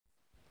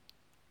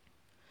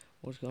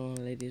What's going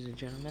on, ladies and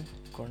gentlemen?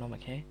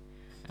 Chronomic here,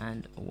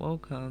 and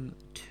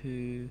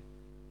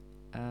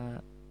uh,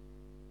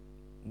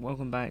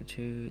 welcome back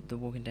to The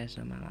Walking Dead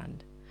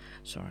Snowman.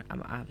 Sorry,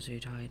 I'm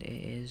absolutely tired.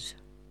 It is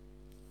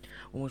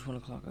almost 1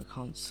 o'clock. I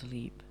can't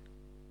sleep,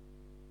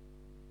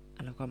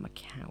 and I've got my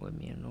cat with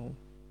me and all.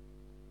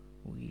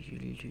 Oh, he's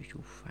a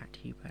little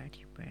fatty,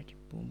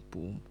 boom,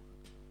 boom.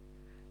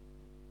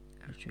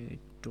 Actually,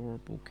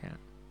 adorable cat.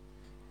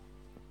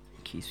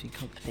 Keeps me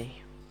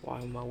company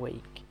while I'm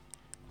awake,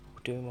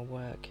 doing my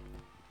work.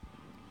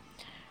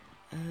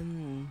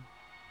 I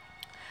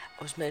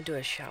was meant to do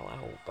a shout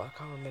out, but I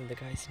can't remember the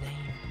guy's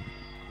name.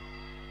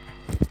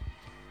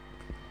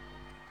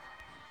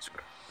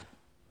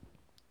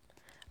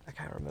 I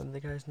can't remember the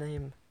guy's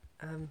name.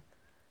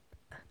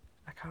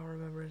 I can't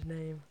remember his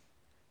name.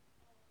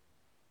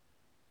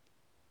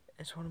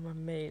 It's one of my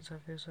mates. I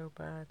feel so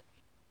bad.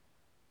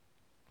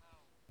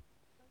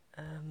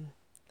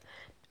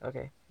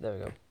 Okay, there we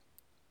go.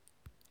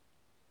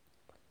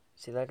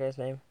 See that guy's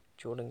name?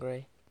 Jordan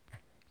Gray.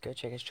 Go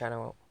check his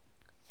channel out.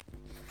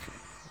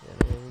 Yeah,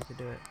 maybe we could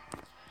do it.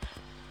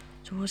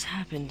 So what's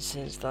happened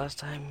since last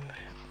time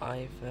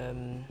I've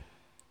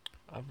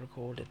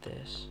recorded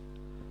this?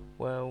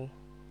 Well,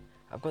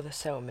 I've got the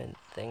settlement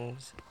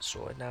things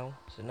sorted now.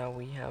 So now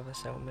we have a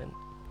settlement.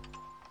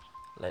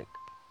 Like,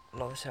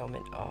 not the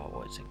settlement. Oh,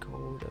 what's it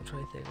called? I'm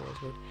trying to think what it's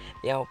called.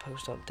 The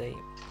outpost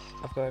update.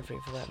 I've got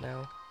everything for that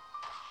now.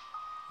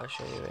 I'll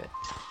show you it.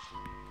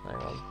 Hang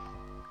on.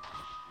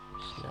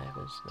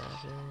 Snapping.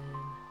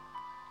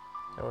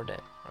 They're all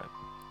dead. Right.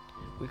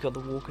 We've got the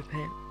walker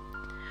pit.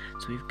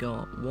 So we've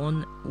got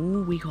one.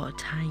 Ooh, we got a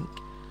tank.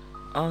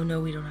 Oh no,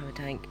 we don't have a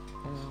tank.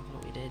 Oh, I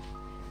thought we did.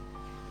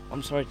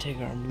 I'm sorry,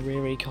 Tigger. I'm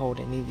really cold.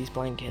 I need these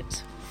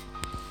blankets.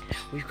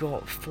 We've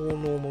got 4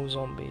 normal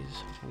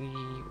zombies. I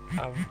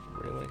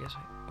really want to guess.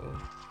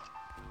 Oh,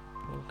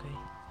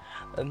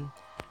 okay.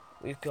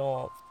 We've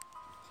got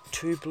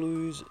 2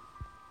 blues,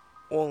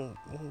 one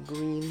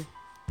green,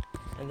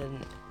 and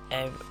then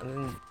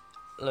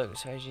look.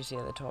 So as you see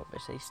at the top,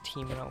 it says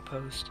team and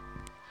outpost.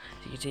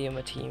 So you can see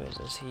my team is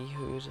and see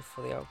who's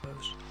for the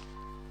outpost.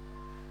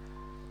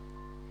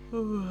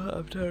 Oh,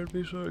 I'm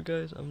terribly sorry,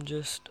 guys. I'm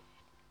just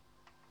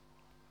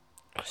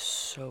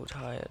so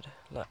tired.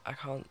 Like, I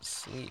can't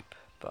sleep,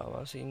 but I'm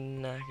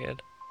absolutely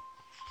knackered.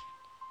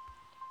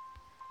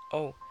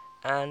 Oh,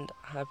 and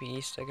happy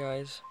Easter,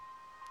 guys.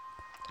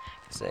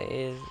 Because it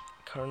is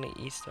currently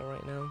Easter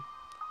right now.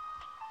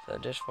 So I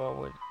just thought I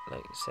would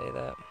say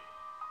that.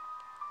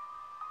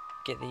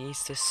 Get the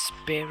Easter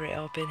spirit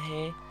up in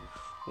here.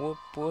 Whoop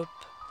whoop.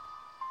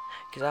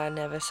 Because I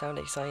never sound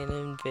excited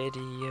in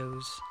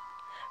videos.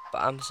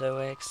 But I'm so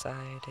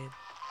excited.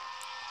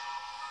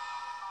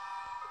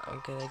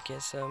 I'm gonna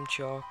get some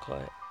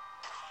chocolate.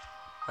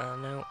 I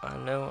know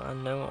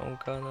I'm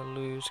gonna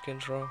lose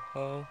control.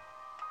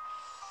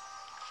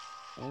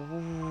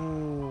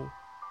 Ooh.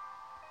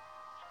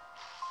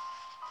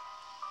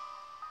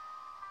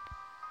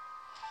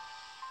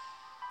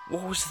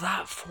 What was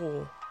that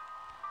for?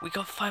 We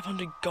got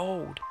 500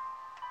 gold.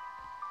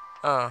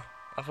 I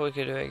thought we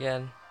could do it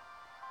again.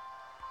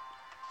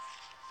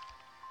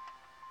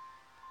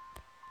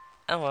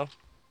 Oh well.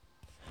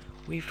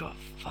 We've got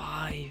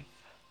 5.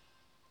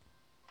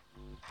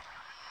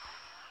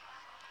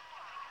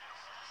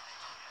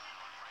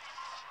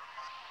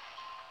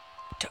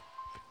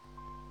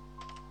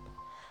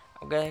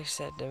 I'm gonna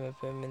set them and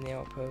put them in the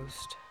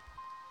outpost.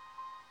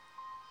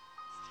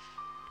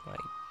 My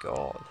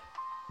god.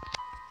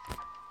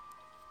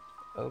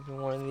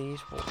 Open one of these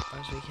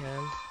as we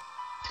can.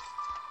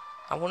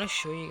 I want to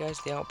show you guys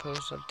the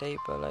outpost update,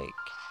 but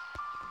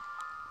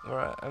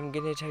right, I'm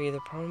gonna tell you the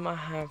problem I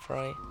have,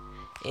 right,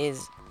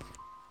 is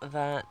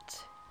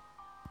that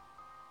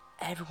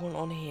everyone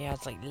on here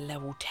has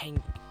level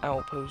 10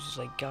 outposts,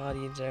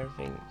 guardians and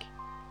everything.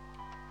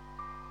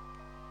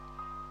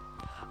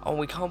 Oh,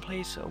 we can't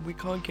play, so we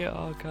can't get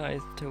our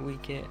guys till we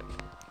get.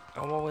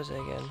 Oh, what was it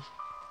again?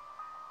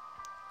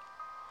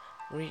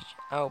 Reach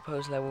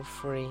outpost level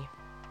 3.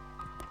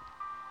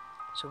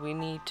 So we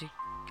need to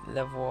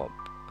level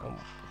up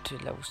to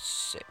level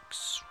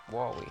 6.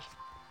 What are we?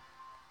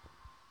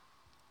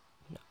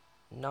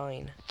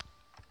 9.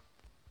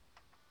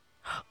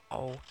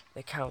 Oh,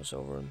 the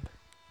council room.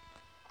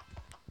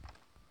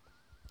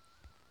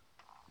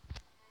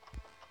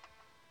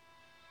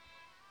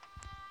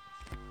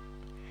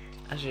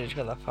 Actually, just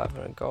got that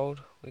 500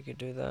 gold. We could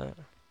do that.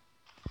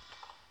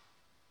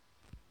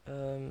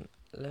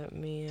 Let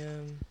me,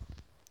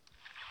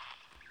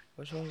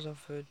 which one's our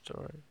food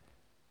storage?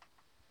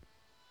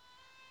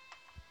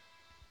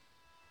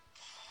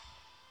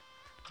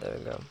 There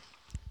we go.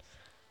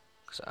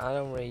 Because I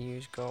don't really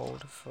use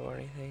gold for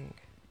anything.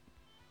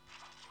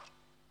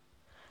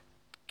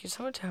 Can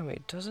someone tell me,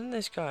 doesn't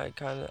this guy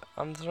kind of,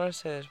 I'm trying to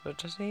say this, but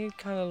doesn't he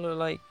kind of look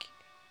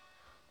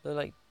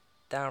like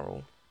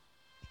Daryl?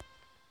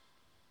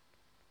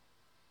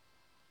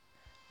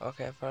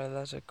 Okay, apparently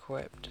that's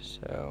equipped,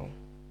 so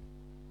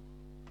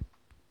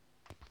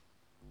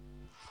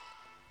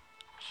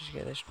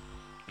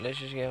let's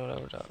just get him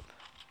loaded up.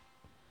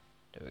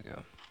 There we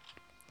go.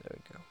 There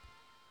we go.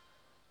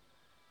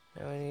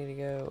 Now I need to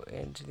go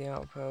into the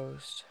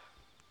outpost.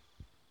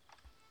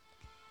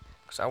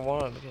 Because I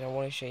want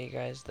to show you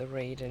guys the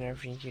raid and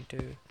everything you can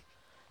do.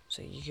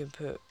 So you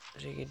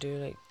can do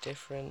like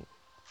different.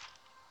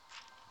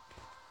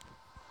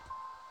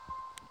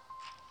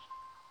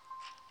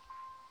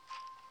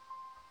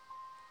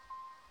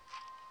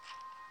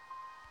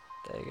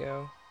 There you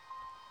go.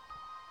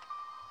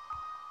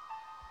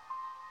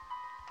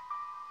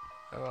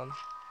 Hang on.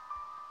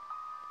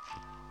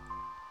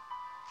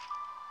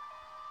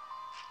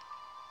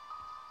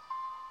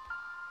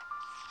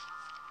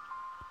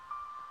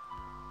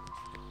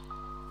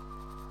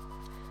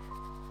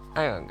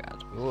 Hang on,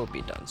 guys. We will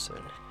be done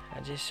soon. I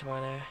just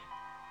wanna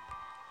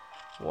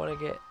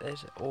get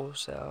this all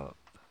set up.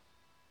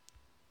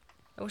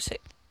 Oh,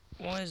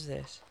 what is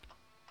this?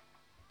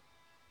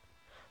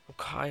 Oh,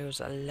 Kyle's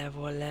at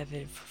level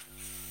 11.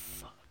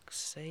 For fuck's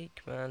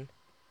sake, man.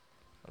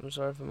 I'm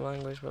sorry for my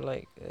language, but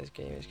like this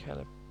game is kind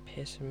of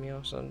pissing me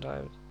off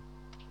sometimes.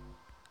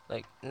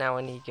 Like now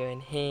I need to go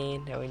in here.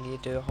 Now we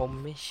need to do a whole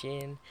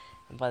mission,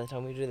 and by the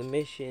time we do the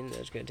mission,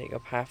 it's going to take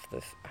up half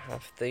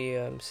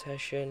the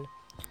session.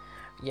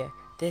 Yeah,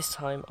 this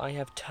time I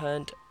have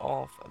turned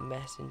off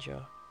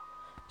Messenger,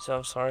 so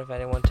I'm sorry if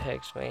anyone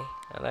texts me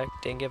and I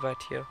didn't get back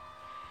to you.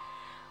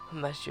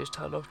 Messenger's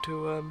turned off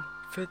to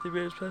 50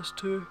 minutes past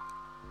 2.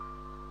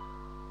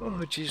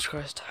 Oh Jesus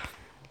Christ!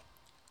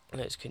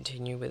 Let's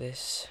continue with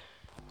this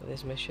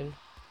mission.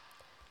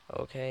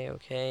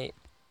 Okay.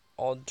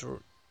 Audrey.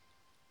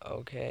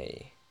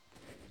 Okay.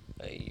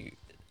 Are you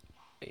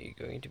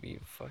going to be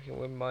fucking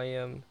with my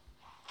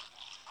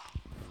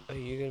Are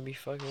you gonna be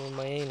fucking with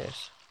my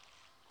anus?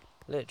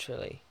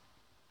 Literally.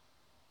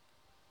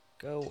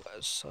 Go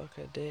suck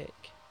a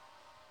dick.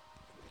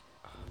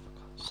 Oh, for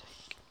God's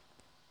sake.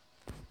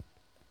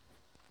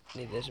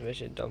 Need this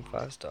mission done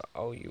faster.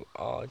 Oh, you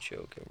are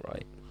joking,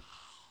 right?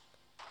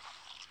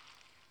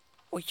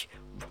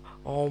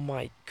 Oh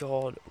my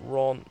God,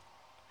 Ron.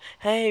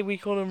 Hey, we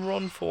call him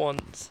Ron for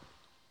once.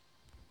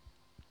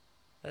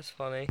 That's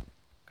funny,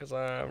 because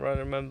I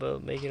remember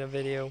making a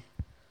video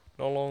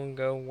not long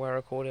ago where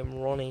I called him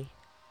Ronnie.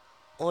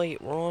 Oi,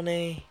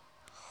 Ronnie.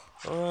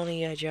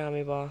 Ronnie, you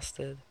jammy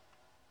bastard.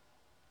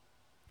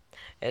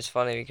 It's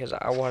funny because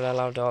I wasn't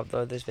allowed to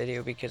upload this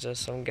video because of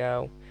some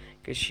girl.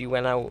 Because she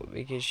went out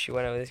with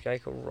this guy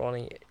called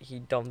Ronnie. He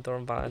dumped her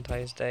on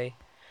Valentine's Day.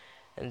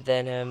 And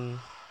then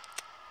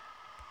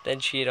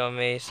cheated on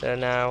me. So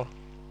now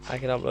I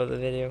can upload the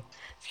video.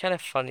 It's kind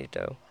of funny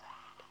though.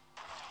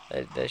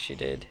 That she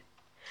did.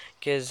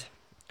 Because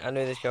I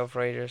knew this girl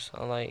for ages.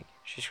 And like,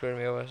 she screwed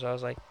me over. So I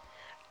was like,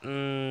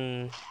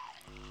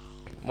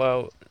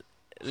 well,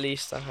 at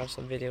least I have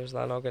some videos that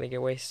are not going to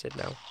get wasted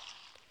now.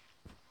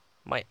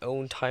 My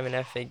own time and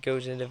effort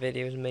goes into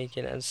videos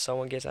making, and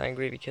someone gets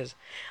angry because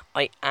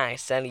I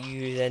accidentally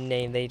use a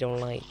name they don't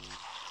like.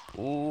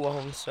 Ooh,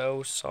 I'm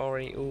so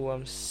sorry. Ooh,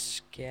 I'm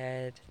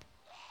scared.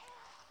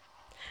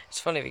 It's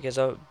funny because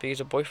a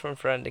boyfriend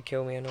threatened to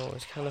kill me and all.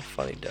 It's kind of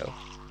funny though.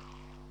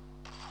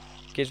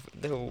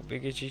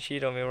 Because she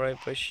cheated on me, right?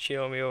 But she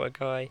cheated on me with a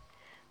guy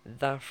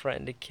that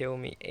threatened to kill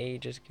me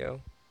ages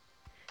ago.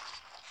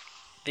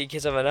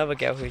 Because of another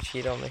girl who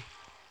cheated on me.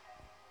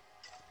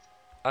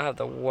 I have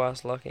the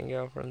worst looking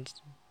girlfriends.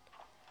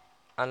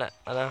 And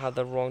I had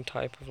the wrong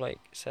type of like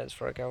sense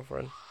for a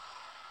girlfriend.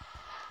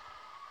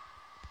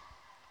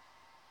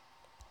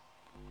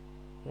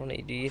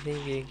 Ronnie, do you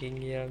think you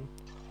can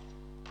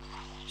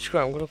screw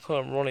it, I'm gonna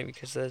call him Ronnie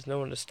because there's no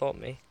one to stop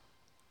me.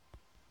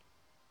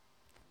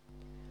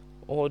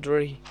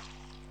 Audrey,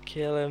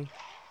 kill him.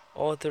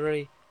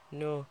 Audrey,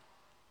 no.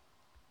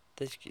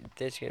 This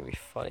gonna be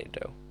funny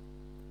though.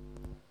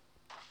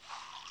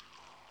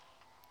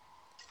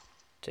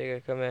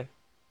 Tigger, come here.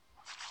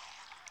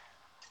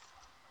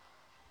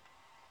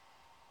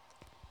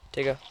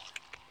 Tigger,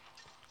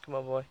 come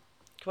on, boy.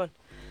 Come on,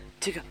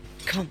 Tigger,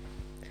 come on.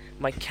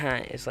 My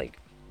cat is like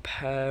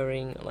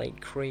purring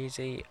like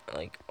crazy,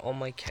 like on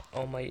my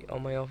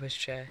office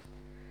chair,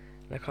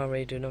 and I can't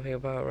really do nothing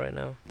about it right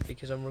now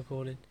because I'm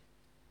recording.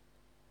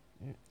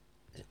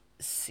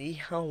 See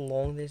how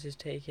long this is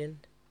taking?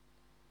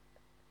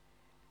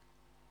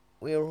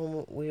 We are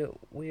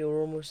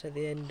almost at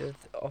the end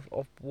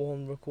of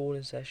one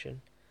recording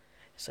session.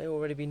 It's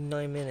already been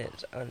 9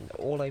 minutes, and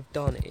all I've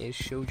done is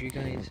showed you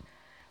guys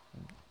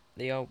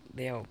the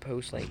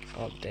outpost like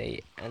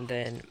update, and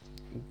then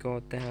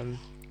then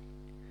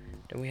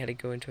we had to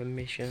go into a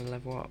mission and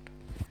level up.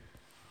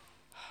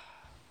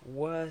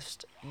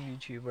 Worst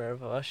YouTuber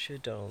ever. I should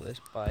have done all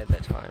this by the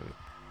time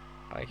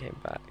I came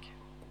back.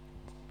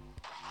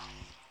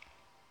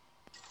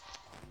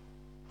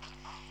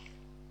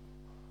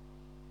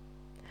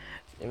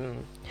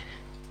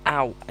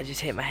 Ow, I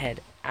just hit my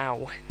head.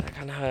 Ow, that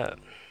kinda hurt.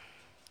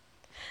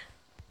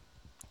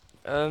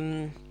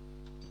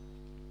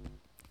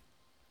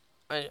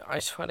 I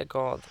swear to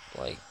God,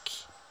 like,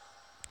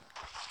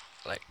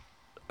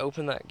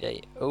 open that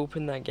gate,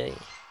 open that gate.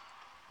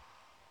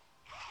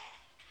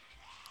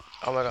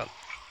 Oh my God,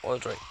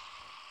 Audrey,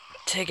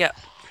 take it.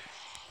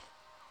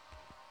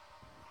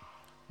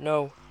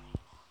 No.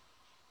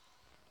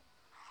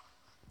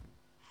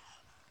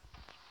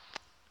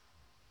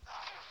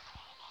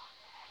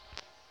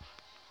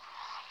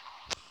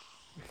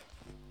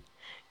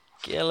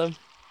 Kill him.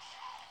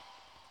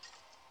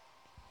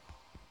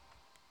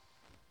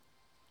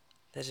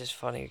 This is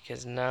funny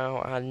because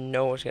now I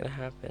know what's gonna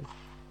happen.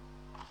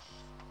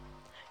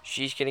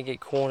 She's gonna get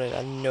cornered.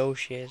 I know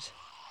she is.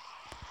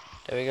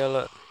 There we go,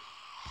 look.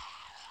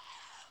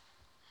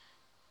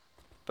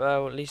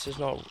 But at least it's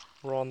not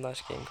Ron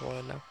that's getting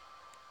cornered now.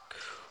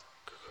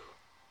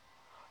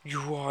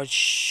 You are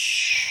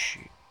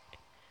shitting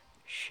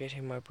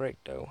my brick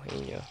though,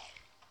 ain't you?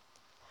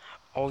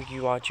 Oh,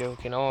 you are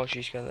joking. Oh,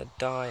 she's gonna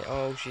die.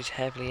 Oh, she's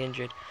heavily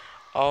injured.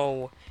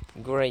 Oh,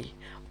 great.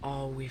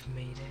 Oh, we've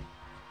made it.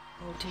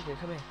 Oh, Tigger,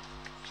 come here.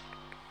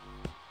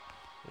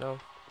 No.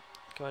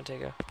 Come on,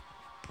 Tigger.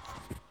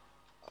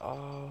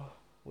 Oh,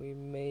 we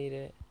made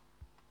it.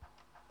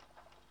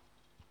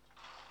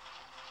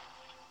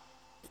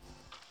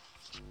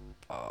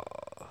 Oh.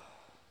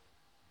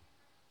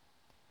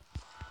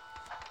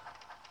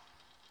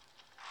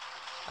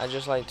 I'd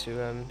just like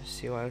to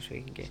see what else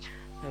we can get.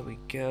 There we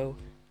go.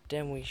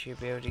 Then we should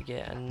be able to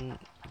get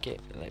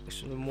like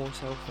some more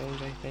cell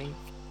phones, I think.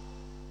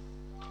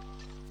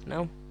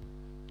 No?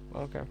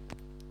 Okay.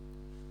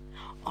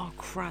 Oh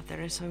crap,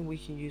 there is something we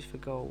can use for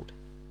gold.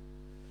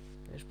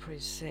 It's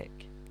pretty sick.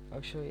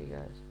 I'll show you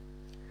guys.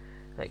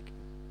 Like,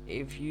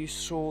 if you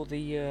saw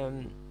the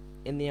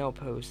in the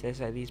outpost,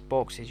 there's like these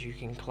boxes you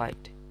can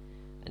collect,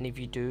 and if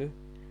you do,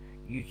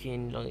 you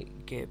can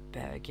like get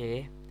better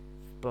gear.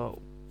 But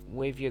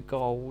with your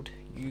gold,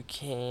 you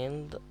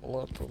can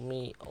let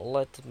me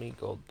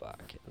gold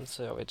back and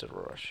sell it to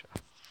Russia.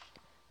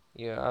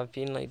 Yeah, I've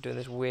been like doing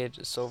this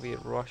weird Soviet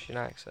Russian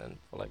accent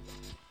for like.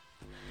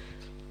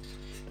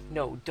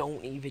 No,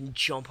 don't even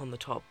jump on the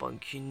top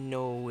bunk. You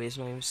know it's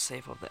not even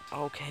safe up there.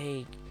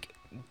 Okay,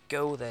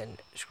 go then.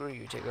 Screw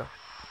you, Tigger.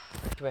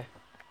 Come here.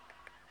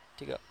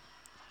 Tigger.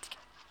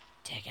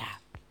 Tigger.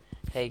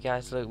 Hey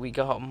guys, look, we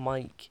got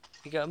Mike.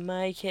 We got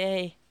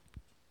Mikey.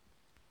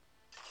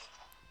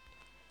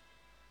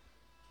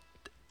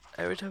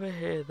 Every time I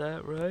hear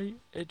that, right,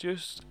 it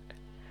just...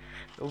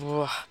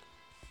 Ugh.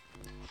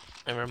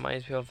 It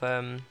reminds me of,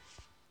 trying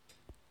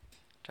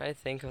to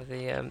think of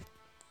the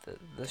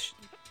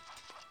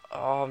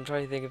oh, I'm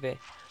trying to think of it.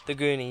 The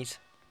Goonies.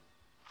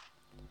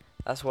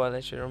 That's what it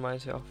literally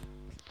reminds me of.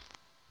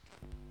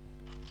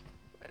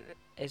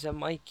 Is it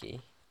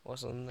Mikey or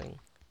something?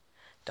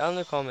 Down in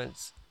the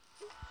comments,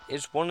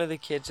 is one of the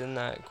kids in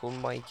that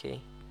called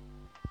Mikey?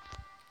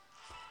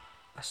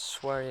 I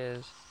swear he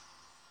is.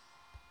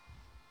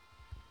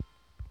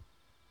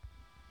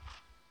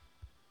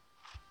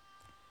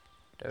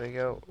 There we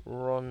go.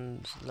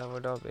 Ron's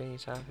leveled up and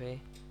he's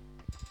happy.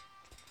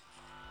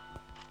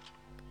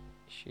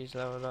 She's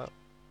leveled up.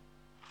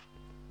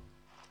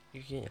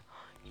 You can...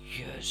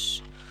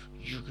 Yes!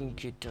 You can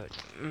get that.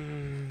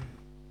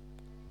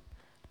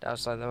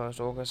 That's like the most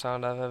awkward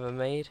sound I've ever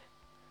made.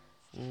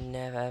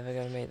 Never ever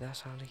gonna make that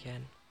sound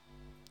again.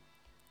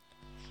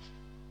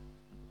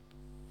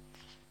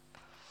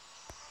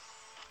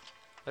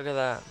 Look at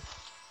that.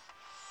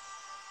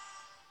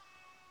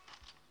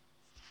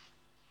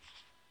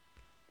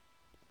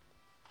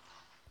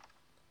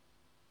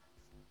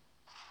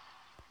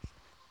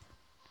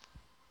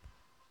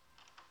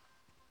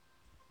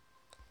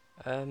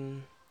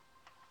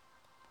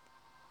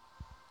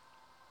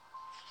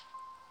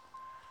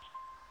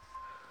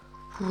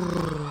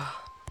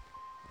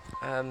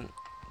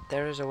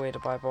 There is a way to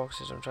buy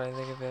boxes. I'm trying to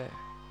think of it.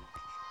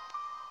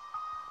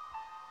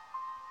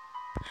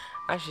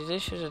 Actually,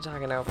 this should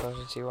attack an outpost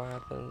and see what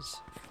happens.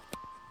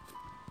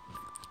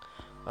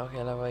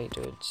 Okay, level 8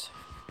 dudes.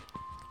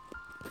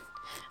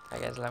 I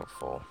guess level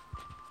 4.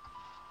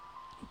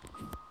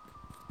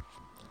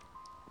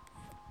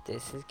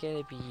 This is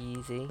gonna be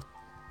easy.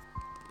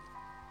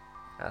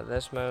 At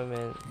this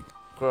moment,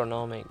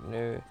 Gronomic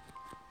knew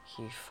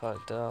he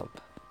fucked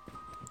up.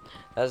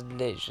 That's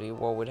literally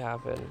what would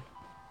happen.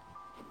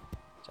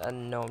 So I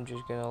know I'm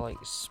just gonna like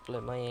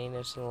split my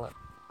anus and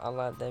I'll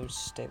let them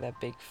stick their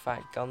big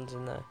fat guns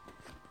in there.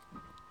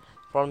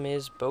 Problem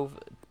is,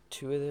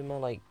 two of them are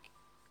like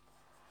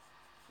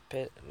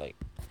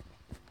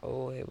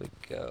oh, here we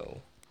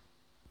go.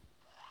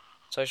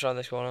 So I try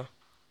this corner.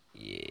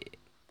 Yeah,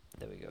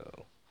 there we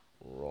go.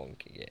 Wrong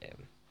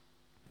again.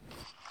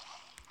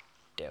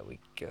 There we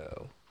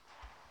go.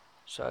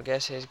 So I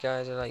guess his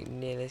guys are like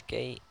near this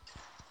gate.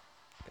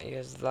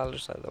 Because that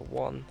looks like the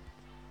one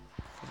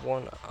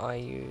I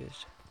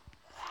used.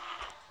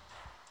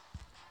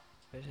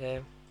 Right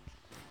here.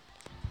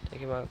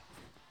 Take him out.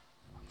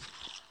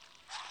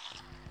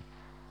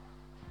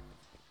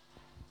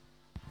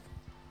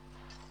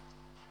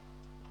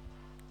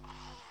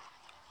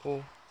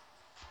 Oh.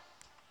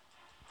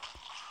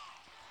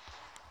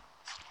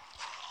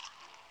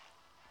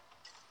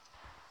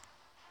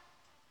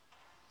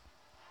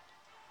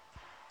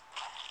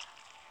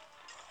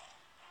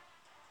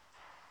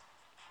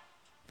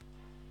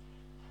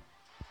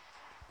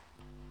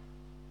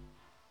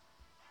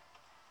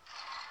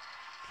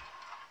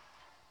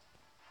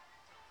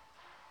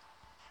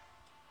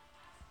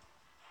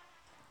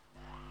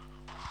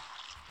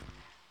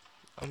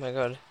 Oh my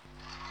god.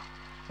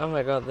 Oh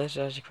my god, this is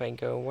actually quite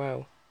good.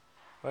 Wow.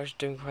 We're actually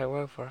doing quite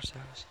well for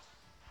ourselves.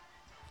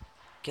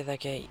 Get that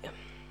gate.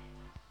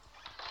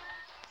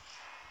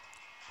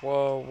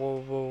 Whoa,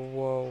 whoa, whoa,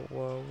 whoa,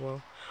 whoa,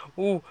 whoa.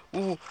 Ooh,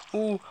 ooh,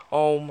 ooh.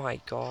 Oh my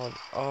god.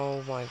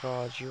 Oh my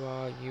god. You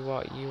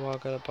are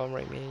gonna bum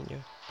rate me, ain't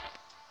you?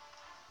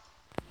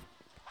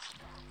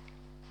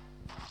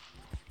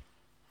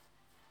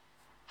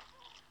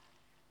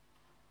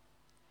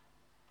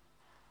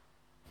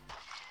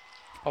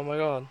 Oh my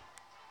god.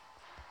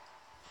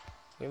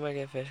 We might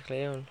get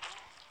physically owned.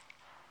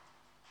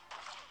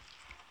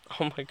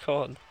 Oh my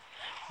god.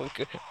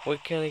 We're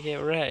gonna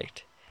get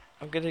wrecked.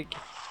 I'm gonna,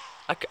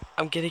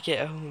 I'm gonna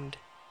get owned.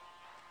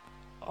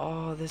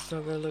 Oh, this is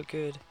not gonna look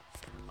good.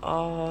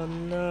 Oh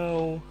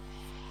no.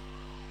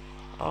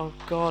 Oh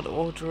god,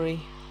 Audrey.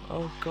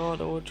 Oh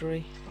god,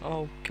 Audrey.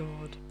 Oh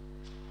god.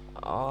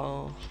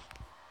 Oh.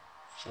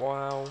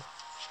 Wow.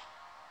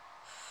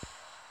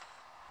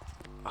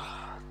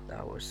 Ah,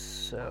 that was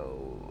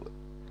so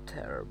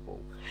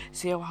terrible.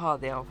 See how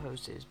hard the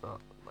outpost is, but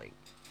like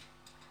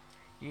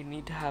you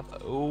need to have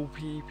OP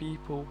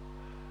people.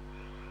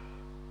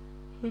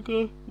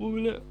 Okay, 1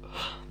 minute.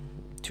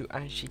 To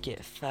actually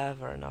get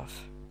further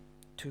enough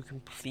to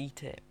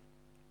complete it.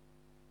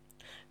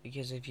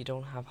 Because if you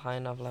don't have high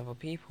enough level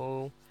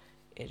people,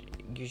 you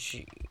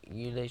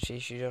literally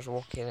should just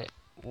walk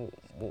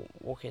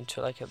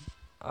into like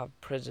a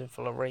prison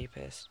full of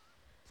rapists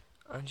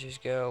and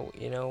just go,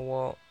 you know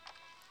what?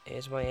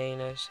 Here's my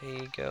anus. Here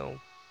you go.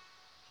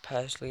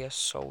 Personally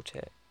assault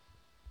it.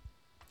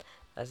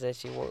 That's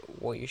actually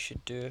what you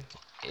should do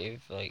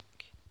if like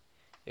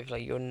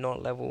you're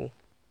not level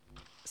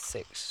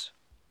 6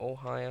 or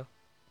higher.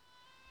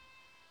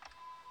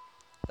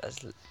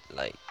 That's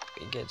like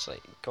it gets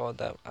like god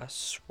that I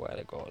swear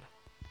to god.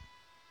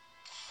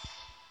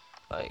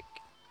 Like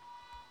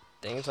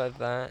things like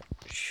that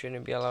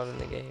shouldn't be allowed in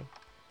the game.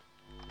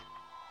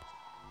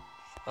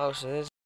 Oh, so there's